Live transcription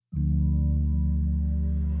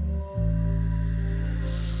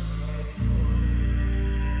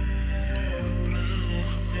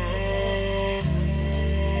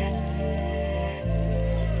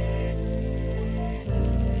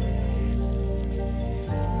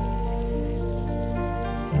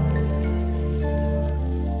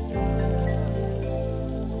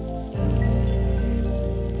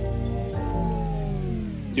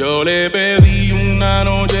Yo le pedí una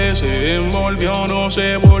noche, se envolvió, no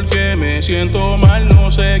sé por qué. Me siento mal, no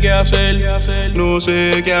sé qué hacer, no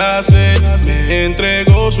sé qué hacer. Me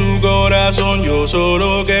entregó su corazón, yo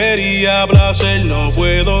solo quería placer. No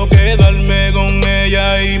puedo quedarme con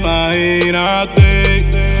ella, imagínate.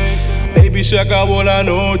 Baby, se acabó la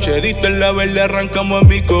noche, diste la verde, arrancamos en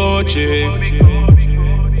mi coche.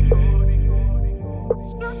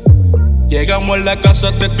 Llegamos a la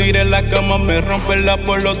casa, te tiré en la cama, me rompes la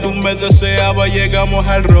polo, tú me deseabas, llegamos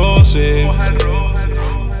al roce.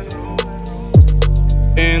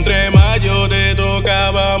 Entre mayo te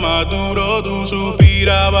tocaba, más duro tú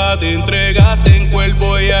suspirabas, te entregaste en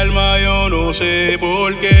cuerpo y alma, yo no sé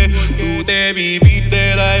por qué. Tú te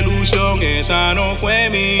viviste la ilusión, esa no fue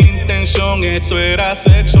mi intención. Esto era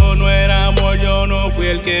sexo, no era amor, yo no fui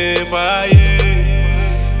el que fallé.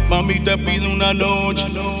 Mami, te pido una noche,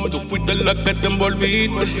 tú fuiste la que te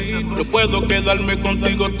envolviste. No puedo quedarme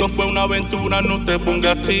contigo, esto fue una aventura, no te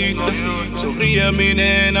pongas triste. Sonríe mi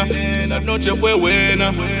nena, que la noche fue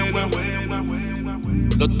buena.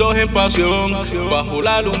 Los dos en pasión, bajo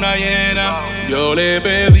la luna llena. Yo le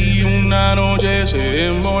pedí una noche, se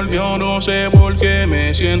envolvió, no sé por qué.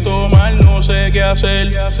 Me siento mal, no sé qué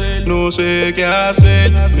hacer, no sé qué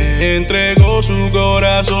hacer. Me entregó su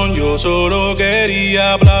corazón, yo solo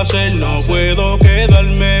quería placer. No puedo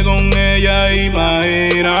quedarme con ella,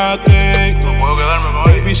 imagínate. No puedo quedarme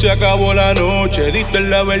con ella. Baby, se acabó la noche, diste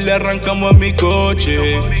la verde, arrancamos en mi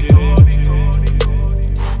coche.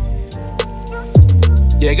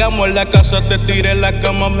 Llegamos a la casa, te tiré en la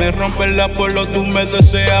cama, me rompes la polo, tú me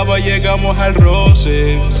deseabas, llegamos al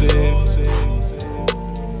roce.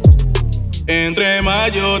 Entre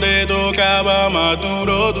mayo te tocaba, más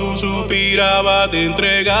duro tú suspirabas, te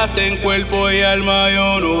entregaste en cuerpo y alma,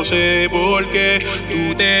 yo no sé por qué.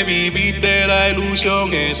 Tú te viviste la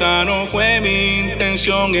ilusión, esa no fue mi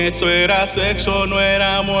intención. Esto era sexo, no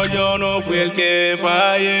era amor, yo no fui el que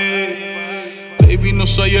fallé. Baby, no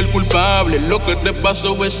soy el culpable, lo que te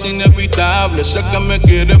pasó es inevitable. Sé que me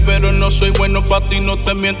quieres, pero no soy bueno para ti, no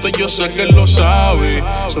te miento, yo sé que lo sabes.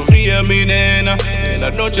 Sonríe mi nena, que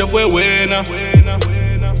la noche fue buena.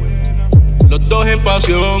 Los dos en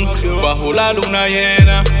pasión, bajo la luna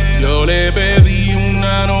llena. Yo le pedí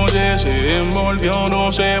una noche, se envolvió,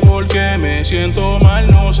 no sé por qué. Me siento mal,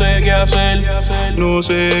 no sé qué hacer, no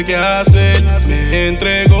sé qué hacer. Me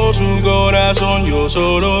entregó su corazón, yo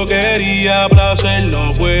solo quería placer.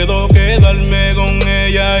 No puedo quedarme con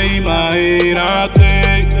ella, imagínate.